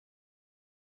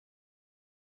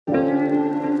Welcome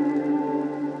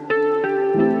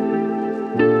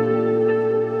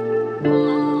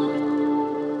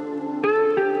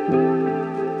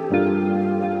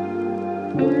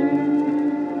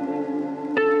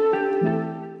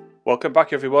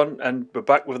back everyone, and we're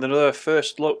back with another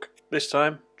first look, this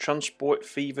time Transport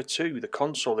Fever 2, the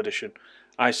console edition.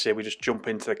 I say we just jump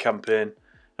into the campaign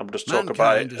and we'll just talk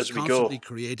about it as we go. Mankind is constantly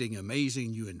creating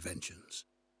amazing new inventions.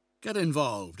 Get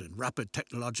involved in rapid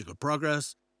technological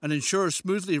progress and ensure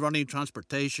smoothly running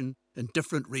transportation in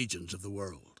different regions of the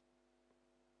world.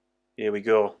 Here we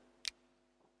go.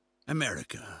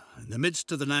 America, in the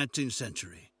midst of the 19th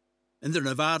century. In the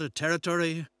Nevada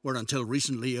territory, where until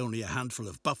recently only a handful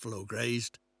of buffalo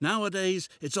grazed, nowadays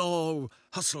it's all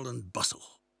hustle and bustle.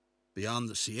 Beyond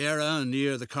the Sierra and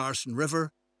near the Carson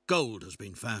River, gold has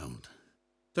been found.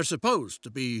 There's supposed to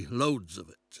be loads of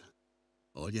it.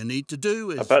 All you need to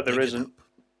do is I bet there dig isn't. it up.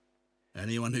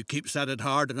 Anyone who keeps at it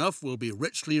hard enough will be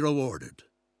richly rewarded.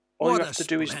 All you have to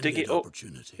do is dig it up.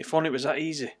 If only it was that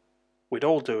easy, we'd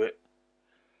all do it.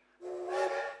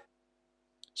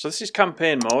 So this is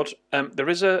campaign mode. There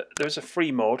is a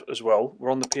free mode as well.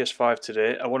 We're on the PS5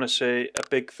 today. I want to say a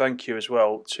big thank you as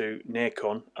well to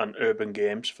Nacon and Urban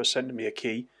Games for sending me a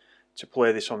key to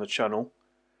play this on the channel.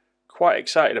 Quite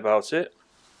excited about it.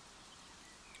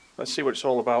 Let's see what it's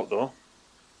all about though.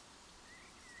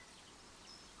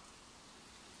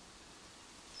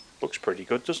 Looks pretty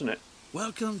good, doesn't it?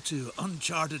 Welcome to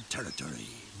uncharted territory,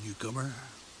 newcomer.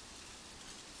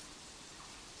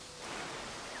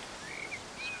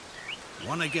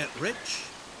 Want to get rich?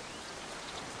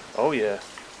 Oh yeah.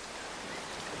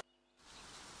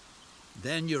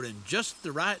 Then you're in just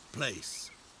the right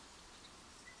place.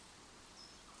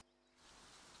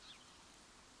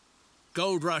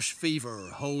 Gold rush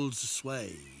fever holds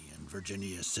sway in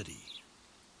Virginia City.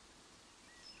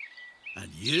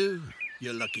 And you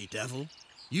lucky devil,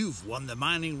 you've won the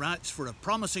mining rights for a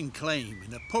promising claim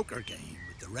in a poker game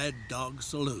with the Red Dog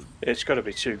Saloon. It's got to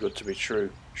be too good to be true,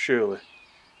 surely.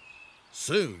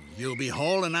 Soon you'll be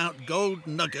hauling out gold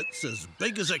nuggets as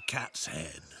big as a cat's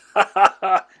head.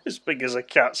 As big as a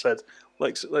cat's head.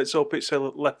 Let's hope it's a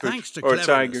leopard Thanks to or a tiger.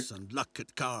 cleverness and luck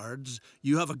at cards,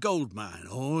 you have a gold mine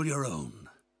all your own.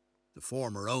 The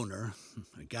former owner,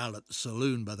 a gal at the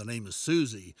saloon by the name of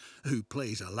Susie, who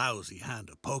plays a lousy hand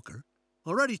of poker,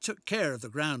 already took care of the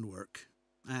groundwork.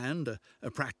 And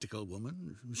a practical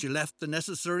woman, she left the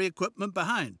necessary equipment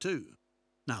behind too.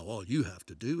 Now all you have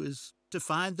to do is to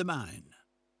find the mine.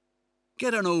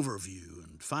 Get an overview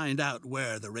and find out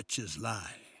where the riches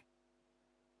lie.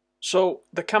 So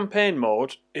the campaign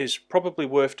mode is probably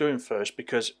worth doing first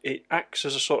because it acts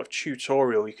as a sort of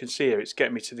tutorial. You can see here it's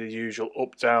getting me to the usual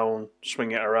up, down, swing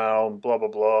it around, blah blah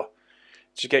blah,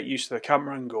 to get used to the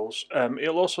camera angles.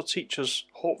 It'll also teach us,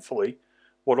 hopefully,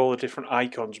 what all the different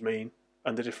icons mean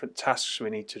and the different tasks we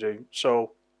need to do.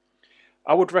 So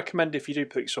I would recommend, if you do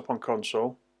pick this up on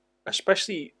console,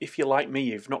 especially if you're like me,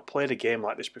 you've not played a game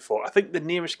like this before. I think the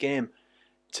nearest game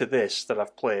to this that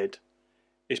I've played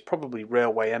is probably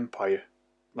Railway Empire,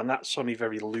 and that's only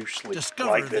very loosely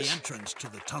like this. The entrance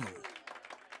to the tunnel.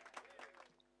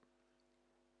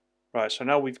 Right, so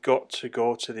now we've got to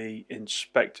go to the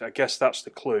inspector. I guess that's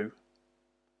the clue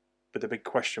with the big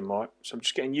question mark. So I'm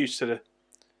just getting used to the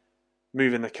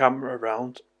moving the camera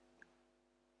around.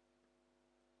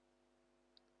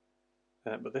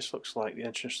 But this looks like the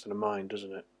entrance to the mine,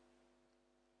 doesn't it?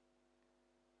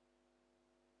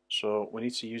 So we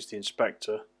need to use the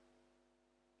inspector.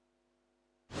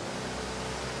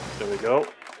 There we go.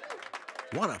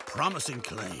 What a promising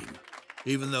claim.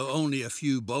 Even though only a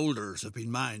few boulders have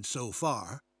been mined so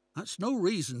far, that's no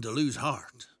reason to lose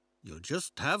heart. You'll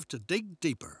just have to dig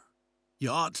deeper. You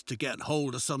ought to get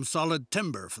hold of some solid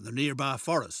timber from the nearby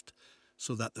forest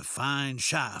so that the fine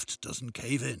shaft doesn't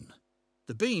cave in.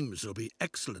 The beams will be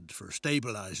excellent for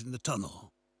stabilizing the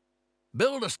tunnel.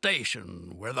 Build a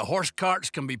station where the horse carts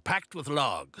can be packed with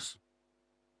logs.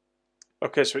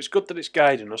 Okay, so it's good that it's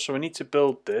guiding us, so we need to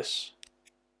build this.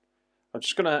 I'm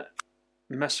just going to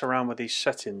mess around with these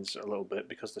settings a little bit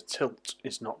because the tilt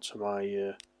is not to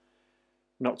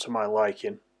my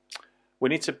liking. We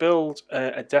need to build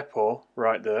a depot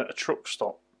right there, a truck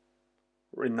stop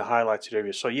in the highlighted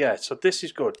area. So yeah, so this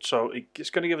is good. So it's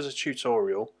going to give us a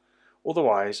tutorial.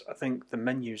 Otherwise, I think the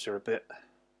menus are a bit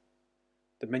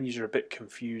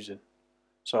confusing.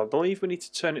 So I believe we need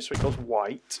to turn it so it goes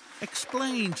white.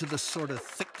 Explain to the sort of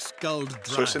thick-skulled driver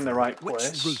so it's in the right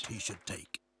place. Which route he should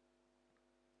take.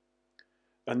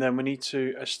 And then we need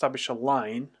to establish a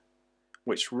line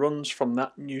which runs from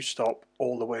that new stop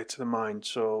all the way to the mine.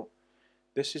 So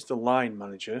this is the line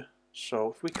manager.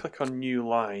 So if we click on new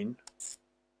line,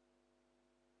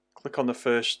 Click on the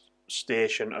first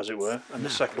station, as it were, and the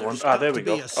Now, second one. there's Ah, got there to we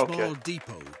be go. a small Okay.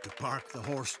 depot to park the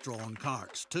horse-drawn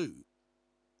carts too.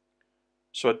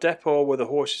 So a depot where the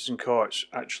horses and carts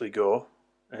actually go,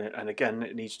 and again,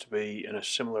 it needs to be in a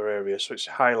similar area. So it's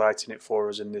highlighting it for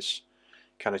us in this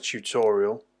kind of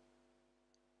tutorial.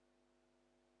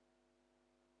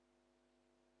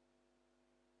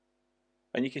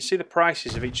 And you can see the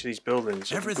prices of each of these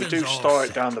buildings. We do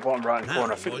start down the bottom right hand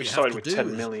corner. I think we started with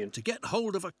 10 million. To get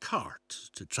hold of a cart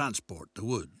to transport the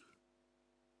wood.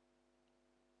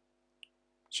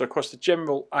 So of course the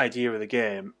general idea of the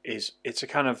game is it's a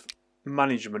kind of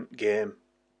management game.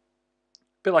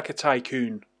 A bit like a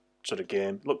tycoon sort of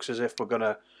game. Looks as if we're going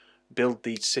to build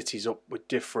these cities up with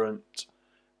different,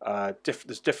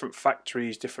 there's different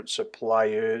factories, different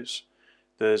suppliers.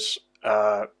 There's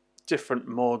different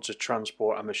modes of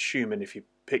transport. I'm assuming if you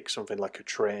pick something like a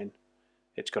train,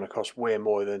 it's going to cost way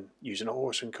more than using a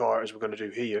horse and cart as we're going to do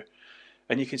here.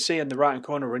 And you can see in the right hand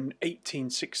corner we're in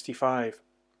 1865.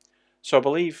 So I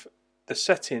believe the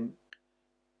setting,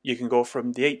 you can go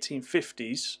from the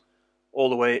 1850s all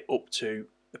the way up to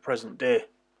the present day,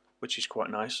 which is quite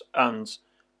nice. And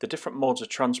the different modes of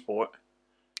transport,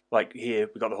 like here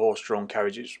we've got the horse-drawn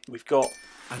carriages, we've got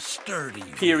a sturdy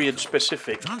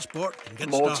period-specific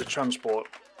modes of transport.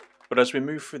 But as we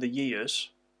move through the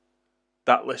years,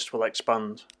 that list will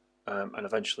expand, and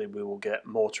eventually we will get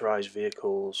motorised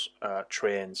vehicles,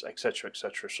 trains, etc.,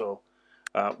 etc. So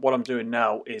what I'm doing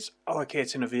now is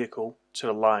allocating a vehicle to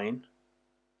the line.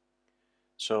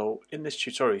 So in this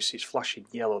tutorial, you see it's flashing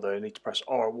yellow there. I need to press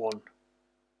R1.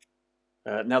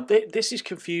 Now this is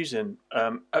confusing.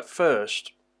 At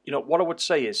first, what I would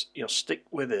say is, stick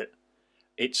with it.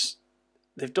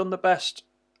 They've done the best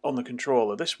on the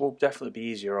controller. This will definitely be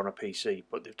easier on a PC,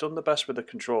 but they've done the best with the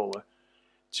controller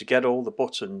to get all the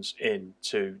buttons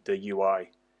into the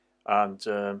UI.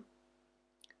 And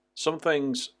some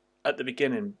things at the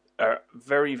beginning are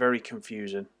very, very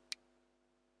confusing,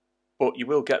 but you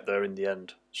will get there in the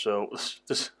end. So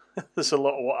there's a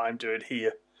lot of what I'm doing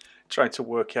here, trying to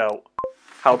work out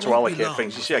how to allocate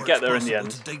things. You see, I get there in the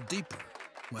end. Dig deeper.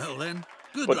 Well then,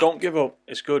 good but luck. Don't give up.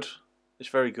 It's good. It's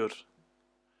very good.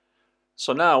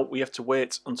 So now we have to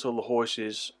wait until the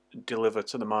horses deliver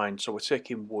to the mine. So we're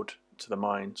taking wood to the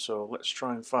mine. So let's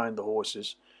try and find the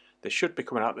horses. They should be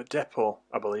coming out the depot,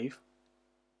 I believe.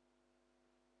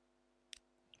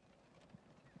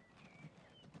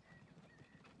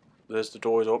 There's the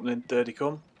doors opening. There they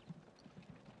come.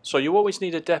 So you always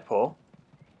need a depot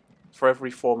for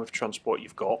every form of transport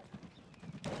you've got.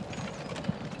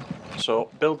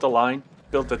 So build the line,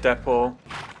 build the depot,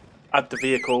 add the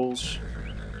vehicles,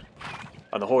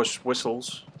 and the horse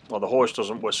whistles. Well, the horse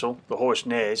doesn't whistle, the horse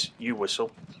neighs, you whistle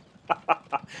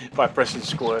by pressing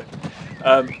square.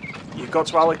 You've got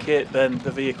to allocate then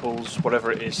the vehicles,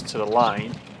 whatever it is, to the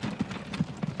line,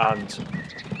 and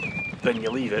then you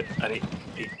leave it and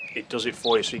it does it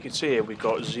for you. So you can see here we've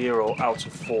got 0 out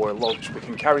of 4 logs. We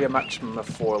can carry a maximum of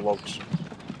 4 logs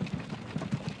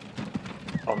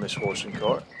on this horse and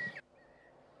cart.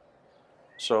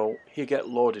 So he get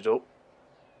loaded up.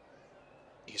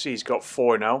 You can see he's got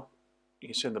 4 now. You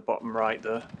can see in the bottom right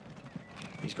there.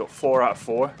 He's got 4 out of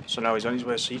 4. So now he's on his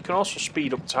way. So you can also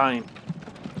speed up time.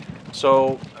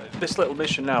 So this little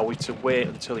mission now, we have to wait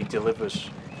until he delivers.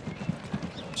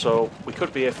 So we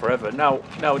could be here forever. Now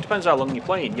it depends how long you're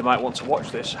playing. You might want to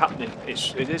watch this happening.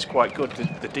 It is quite good.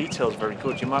 The detail's very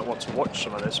good. You might want to watch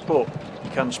some of this, but you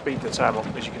can speed the time up,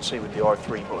 as you can see with the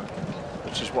R3 button,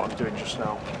 which is what I'm doing just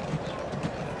now.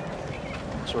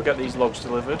 So we get these logs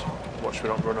delivered. Watch we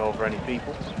don't run over any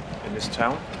people in this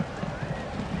town.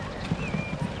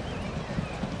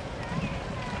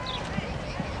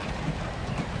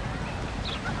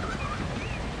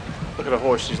 Look at the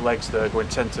horse's legs there, going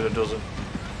 10 to the dozen.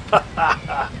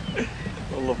 I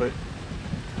love it.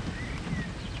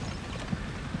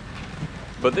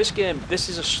 But this game, this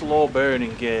is a slow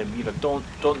burning game.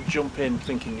 Don't jump in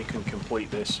thinking you can complete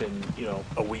this in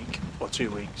a week or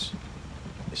 2 weeks.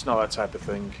 It's not that type of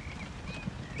thing.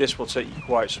 This will take you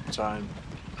quite some time.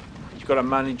 You've got to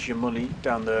manage your money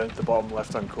down there at the bottom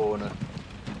left hand corner.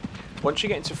 Once you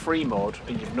get into free mode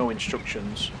and you've no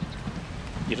instructions,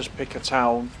 you just pick a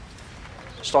town,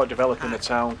 start developing a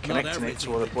town, connecting it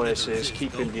to other places,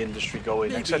 keeping the industry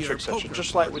going, etc., etc.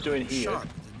 Just like we're doing here,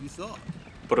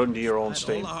 but under your own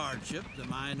steam. All the hardship, the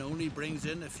mine only brings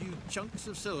in a few chunks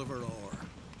of silver ore.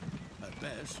 At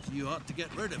best, you ought to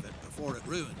get rid of it before it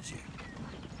ruins you.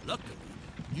 Luckily,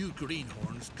 you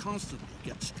greenhorns constantly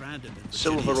get stranded in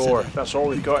silver ore. That's all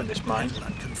we've got in this mine.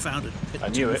 I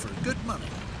knew it. For good money.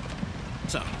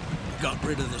 So, we got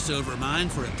rid of the silver mine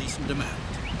for a decent amount.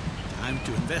 Time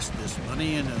to invest this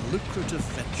money in a lucrative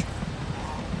venture.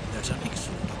 There's an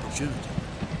excellent opportunity.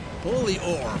 All the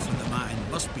ore from the mine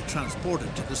must be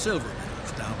transported to the silver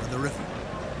mills down by the river.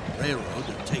 The railroad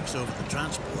that takes over the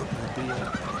transport will be a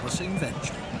promising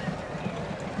venture.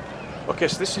 Okay,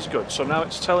 so this is good. So now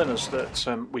it's telling us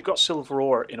that we've got silver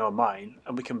ore in our mine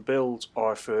and we can build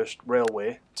our first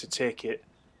railway to take it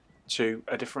to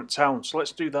a different town. So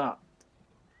let's do that.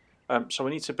 So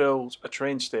we need to build a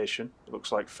train station, it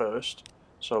looks like, first.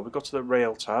 So we go to the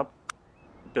rail tab,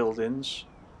 buildings.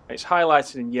 It's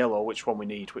highlighted in yellow which one we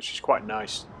need, which is quite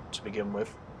nice to begin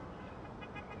with.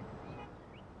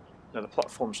 Now the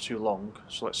platform's too long,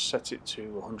 so let's set it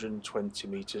to 120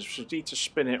 meters. We need to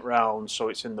spin it round so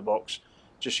it's in the box.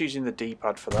 Just using the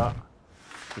D-pad for that.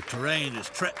 The terrain is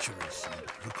treacherous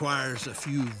and requires a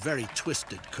few very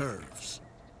twisted curves.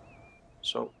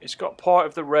 So it's got part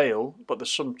of the rail, but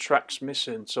there's some tracks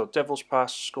missing. So Devil's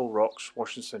Pass, Skull Rocks,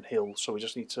 Washington Hill. So we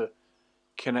just need to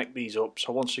connect these up.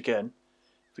 So once again,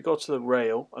 if we go to the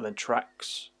rail and then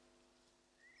tracks,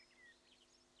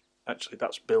 actually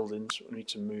that's buildings, we need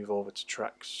to move over to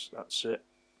tracks, that's it.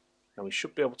 Now we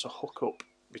should be able to hook up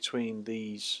between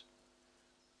these.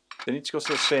 They need to go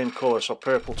to the same colour, so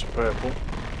purple to purple.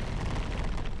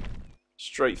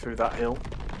 Straight through that hill.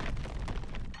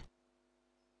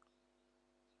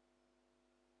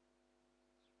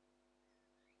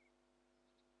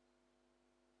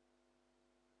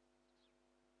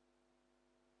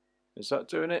 Is that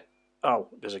doing it? Oh,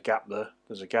 there's a gap there.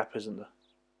 There's a gap, isn't there?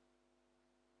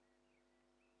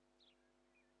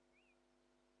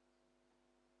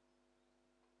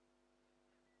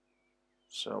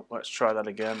 So let's try that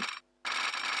again.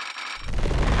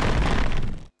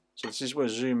 So this is where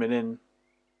zooming in.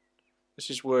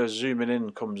 This is where zooming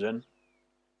in comes in.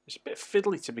 It's a bit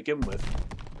fiddly to begin with.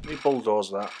 Let me bulldoze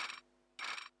that.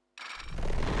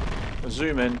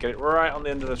 Zoom in, get it right on the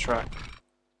end of the track.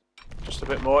 Just a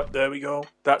bit more. There we go.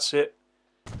 That's it.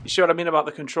 You see what I mean about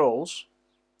the controls?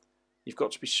 You've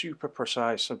got to be super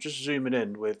precise. I'm just zooming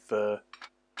in with the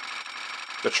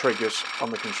triggers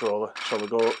on the controller. So we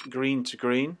go green to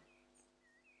green.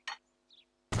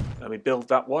 And we build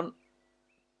that one.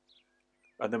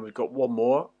 And then we've got one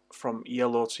more from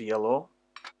yellow to yellow.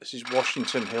 This is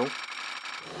Washington Hill.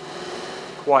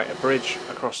 Quite a bridge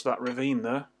across that ravine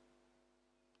there.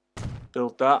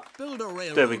 Build that. Build a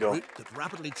railroad there we go. route that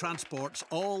rapidly transports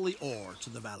all the ore to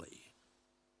the valley.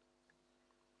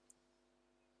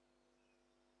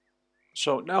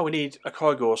 So now we need a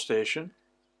cargo station.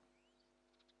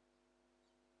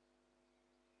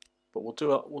 But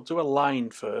we'll do a line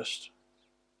first.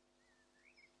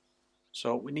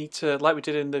 So we need to, like we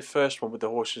did in the first one with the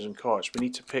horses and carts, we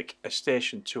need to pick a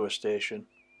station to a station.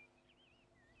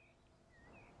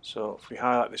 So if we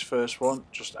highlight this first one,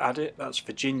 just add it. That's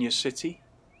Virginia City.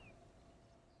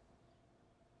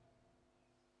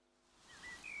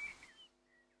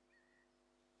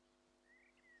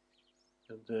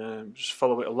 And just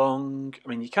follow it along. I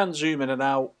mean, you can zoom in and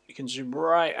out. You can zoom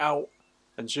right out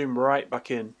and zoom right back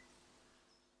in.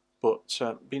 But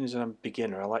being as a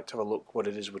beginner, I like to have a look what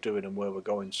it is we're doing and where we're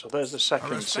going. So there's the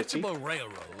second A city. respectable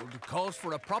railroad calls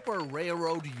for a proper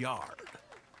railroad yard.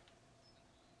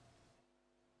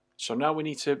 So now we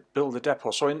need to build a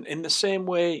depot. So in the same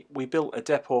way we built a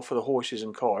depot for the horses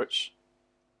and carts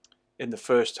in the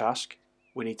first task,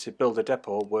 we need to build a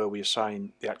depot where we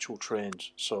assign the actual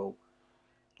trains. So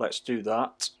let's do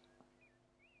that.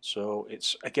 So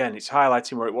it's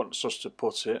highlighting where it wants us to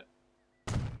put it.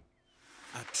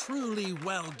 A truly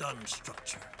well done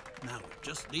structure. Now it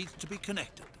just needs to be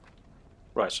connected.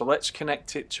 Right, so let's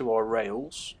connect it to our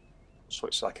rails. So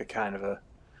it's like a kind of a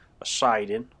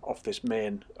siding of this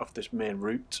main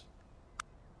route.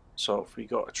 So if we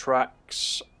go to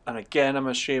tracks, and again I'm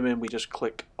assuming we just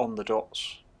click on the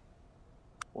dots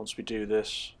once we do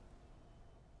this.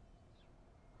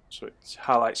 So it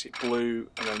highlights it blue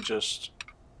and then just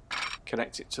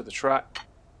connect it to the track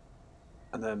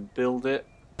and then build it.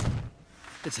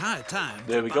 It's high time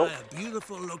there to we buy go. a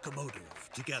beautiful locomotive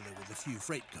together with a few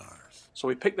freight cars. So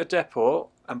we pick the depot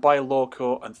and buy a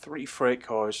loco and 3 freight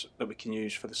cars that we can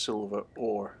use for the silver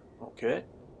ore. Okay.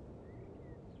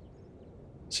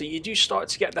 So you do start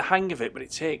to get the hang of it, but it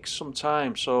takes some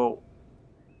time. So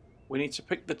we need to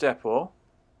pick the depot.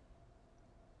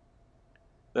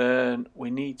 Then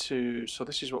we need to, so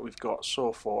this is what we've got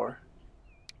so far.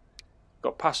 We've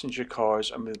got passenger cars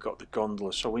and we've got the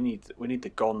gondolas. So we need the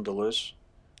gondolas.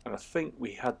 And I think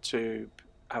we had to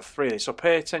have 3 of these. So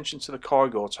pay attention to the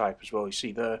cargo type as well. You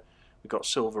see there, we've got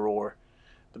silver ore,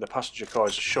 but the passenger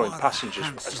cars are showing passengers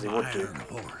as they would do.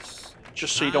 Horse.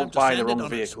 Just so you don't buy the wrong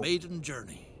vehicle. Maiden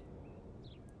journey.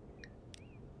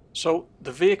 So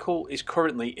the vehicle is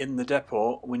currently in the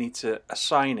depot. We need to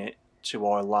assign it to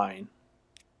our line.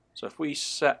 So if we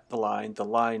set the line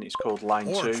is called line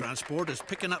Ore 2. transport is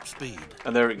picking up speed.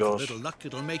 And there it With a goes. little luck,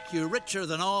 it'll make you richer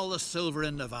than all the silver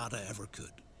in Nevada ever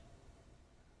could.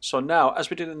 So now, as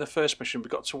we did in the first mission,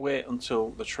 we've got to wait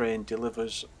until the train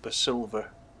delivers the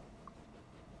silver.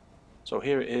 So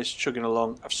here it is, chugging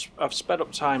along. I've sped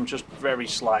up time just very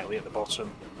slightly at the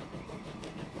bottom.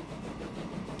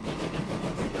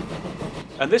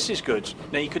 And this is good.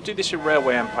 Now you could do this in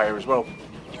Railway Empire as well.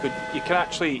 You can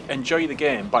actually enjoy the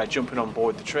game by jumping on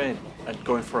board the train and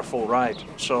going for a full ride.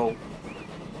 So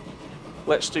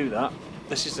let's do that.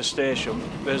 This is the station.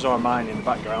 There's our mine in the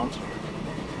background.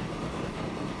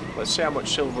 Let's see how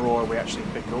much silver ore we actually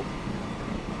pick up.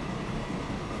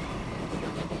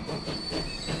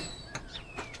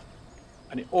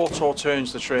 And it auto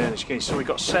turns the train, as you can see. So we've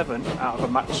got 7 out of a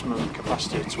maximum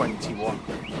capacity of 21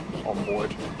 on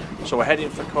board. So we're heading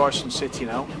for Carson City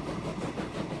now.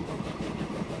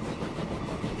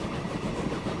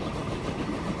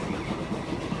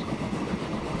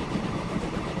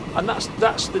 And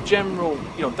that's the general,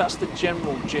 that's the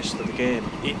general gist of the game.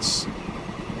 It's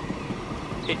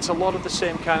a lot of the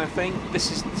same kind of thing.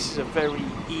 This is a very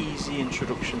easy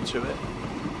introduction to it.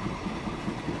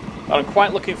 And I'm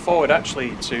quite looking forward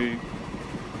actually to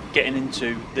getting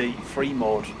into the free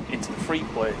mode, into the free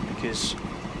play, because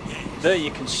there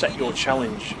you can set your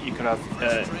challenge. You can have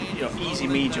easy,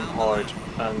 medium, hard,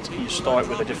 and you start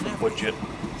with a different budget,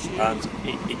 and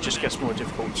it just gets more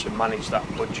difficult to manage that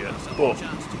budget. But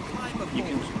you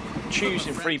can choose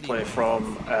in free play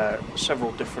from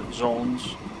several different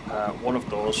zones. One of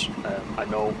those I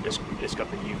know it's got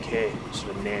the UK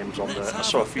sort of names on there. I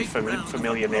saw a few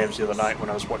familiar names the other night when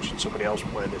I was watching somebody else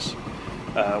play this,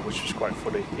 which was quite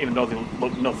funny, even though they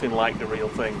look nothing like the real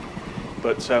thing.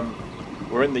 But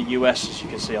we're in the US, as you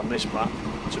can see on this map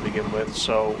to begin with,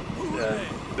 so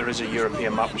there is a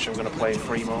European map which I'm going to play in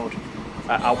free mode.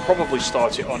 I'll probably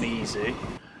start it on easy,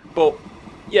 but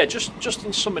yeah, just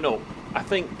in summing up, I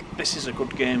think this is a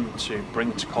good game to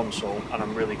bring to console, and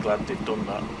I'm really glad they've done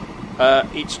that.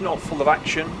 It's not full of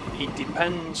action. It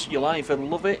depends. You'll either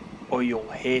love it or you'll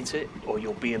hate it, or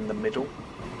you'll be in the middle.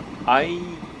 I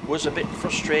was a bit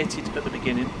frustrated at the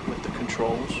beginning with the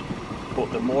controls, but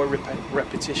the more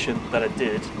repetition that I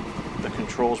did, the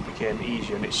controls became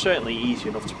easier, and it's certainly easy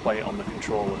enough to play it on the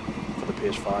controller for the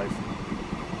PS5.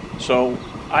 So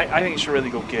I think it's a really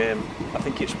good game. I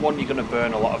think it's one you're going to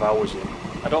burn a lot of hours in.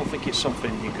 I don't think it's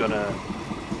something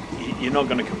you're not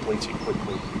going to complete it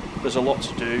quickly. There's a lot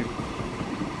to do.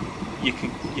 You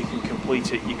can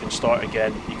complete it. You can start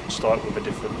again. You can start with a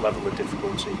different level of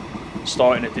difficulty.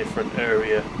 Start in a different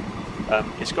area.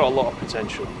 It's got a lot of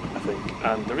potential, I think.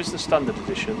 And there is the standard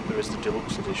edition. There is the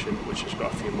deluxe edition, which has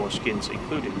got a few more skins,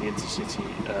 including the Intercity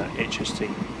HST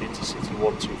Intercity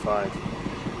 125.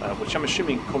 Which I'm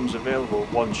assuming comes available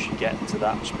once you get to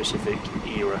that specific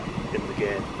era in the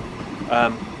game.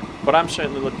 But I'm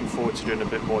certainly looking forward to doing a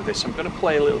bit more of this. I'm going to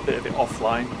play a little bit of it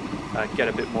offline and get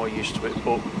a bit more used to it.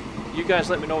 But you guys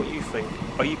let me know what you think.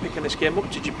 Are you picking this game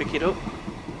up? Did you pick it up?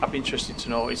 I'd be interested to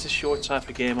know, is this your type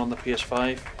of game on the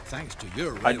PS5? Thanks to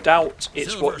your I doubt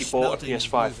it's what you bought a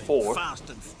PS5 for,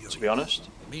 to be honest.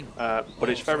 But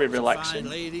it's very relaxing,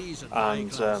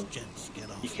 and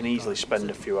you can easily spend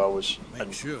a few hours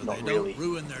and not really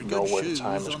know where the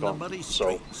time has gone.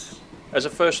 So, as a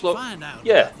first look,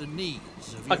 yeah,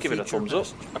 I'll give it a thumbs up.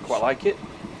 I quite like it.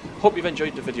 Hope you've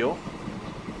enjoyed the video.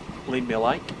 Leave me a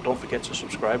like. Don't forget to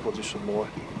subscribe. We'll do some more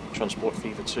Transport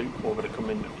Fever 2 over the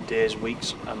coming days,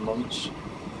 weeks and months.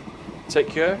 Take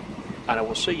care, and I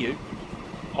will see you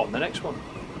on the next one.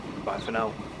 Bye for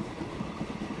now.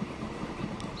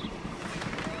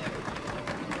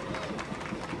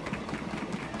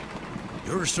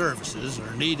 Your services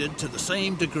are needed to the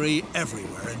same degree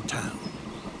everywhere in town.